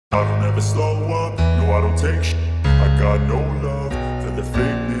never slow up, no I don't take shit. I got no love for the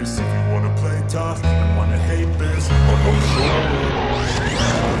fakeness. If you wanna play tough and wanna hate this, I'll go show up.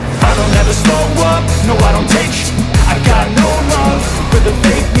 I don't ever slow up, no I don't take shit. I got no love for the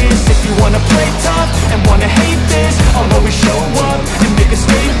fakeness. If you wanna play tough and wanna hate this, I'll always show up and make a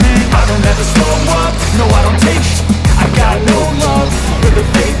statement. I don't ever slow up, no I don't take shit. I got no love for the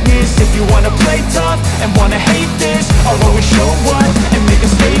fakeness. If you wanna play tough and wanna hate this, I'll always show up and make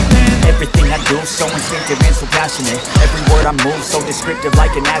a statement. Everything I do, so instinctive and so passionate. Every word I move, so descriptive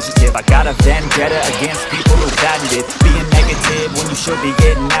like an adjective. I got a vendetta against people who patented being negative when you should be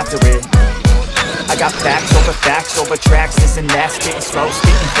getting after it. I got facts over tracks, this and that. Spitting slow,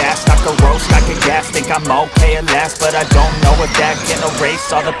 speaking fast, I could roast, I could gas. Think I'm okay at last, but I don't know if that can erase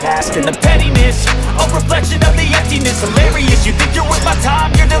all the past. And the pettiness, a reflection of the emptiness. Hilarious, you think you're worth my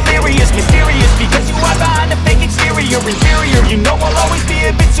time, you're delirious. Mysterious, because you are behind a fake exterior. Inferior, you know I'll always be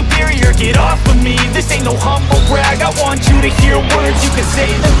a bit superior. Get off of me, this ain't no humble brag. I want you to hear words, you can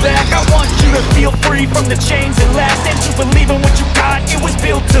say them back. I want you to feel free from the chains that last, and to believe in what you got, it was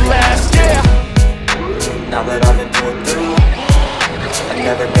built to last, yeah. Now that I've been put through, I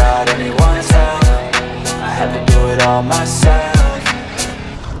never got anyone's help. I had to do it all myself.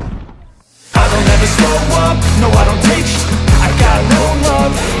 I don't ever slow up, no I don't take shit. I got no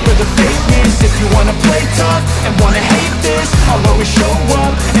love for the fakeness. If you wanna play tough and wanna hate this, I'll always show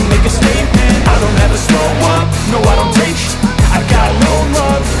up and make a statement. I don't ever slow up, no I don't take shit. I got no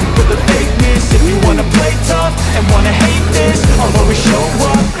love for the fakeness. If you wanna play tough and wanna hate this, I'll always show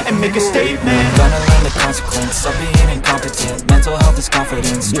up and make a statement. Gonna learn the consequence of being incompetent. Mental health is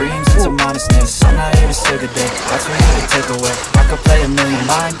confidence, dreams and some modestness. I'm not here to save the day, that's for you to take away. I could play a million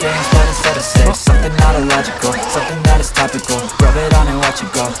mind games, but instead I say something not illogical, something that is topical. Rub it on and watch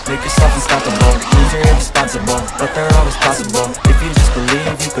it go, make yourself unstoppable. Lose you're irresponsible, but they're always possible. If you just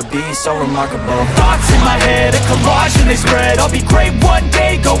believe, you could be so remarkable. Thoughts in my head, a collage and they spread. I'll be great one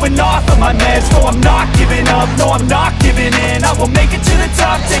day, going off of my meds. No, I'm not giving up, no, I'm not giving in. I will make it to the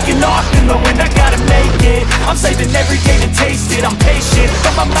top, taking off in the wind. I gotta make it, I'm saving every day to taste it. I'm patient,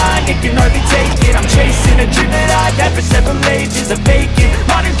 but my mind, it can hardly take it. I'm chasing a dream that I've had for several ages. A vacant,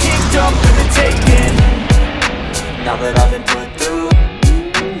 modern kingdom for the taking. Now that I've been put through,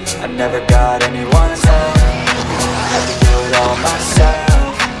 I never got anyone's help. I had to do it all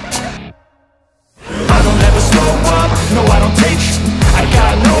myself. I don't ever slow up, no I don't take shit. I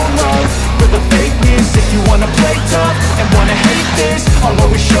got no love for the fakeness. If you wanna play tough and wanna hate this, I'll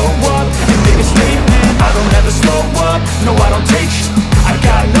always show up and make a statement. I don't ever slow up, no I don't take shit. I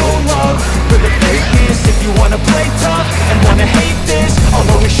got no love for the fakeness. If you wanna play tough and wanna hate this, I'll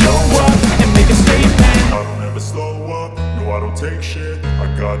always show up and make a statement. I don't ever slow up, no I don't take shit. I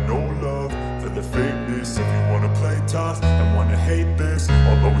got no love for the fakeness. If you wanna play tough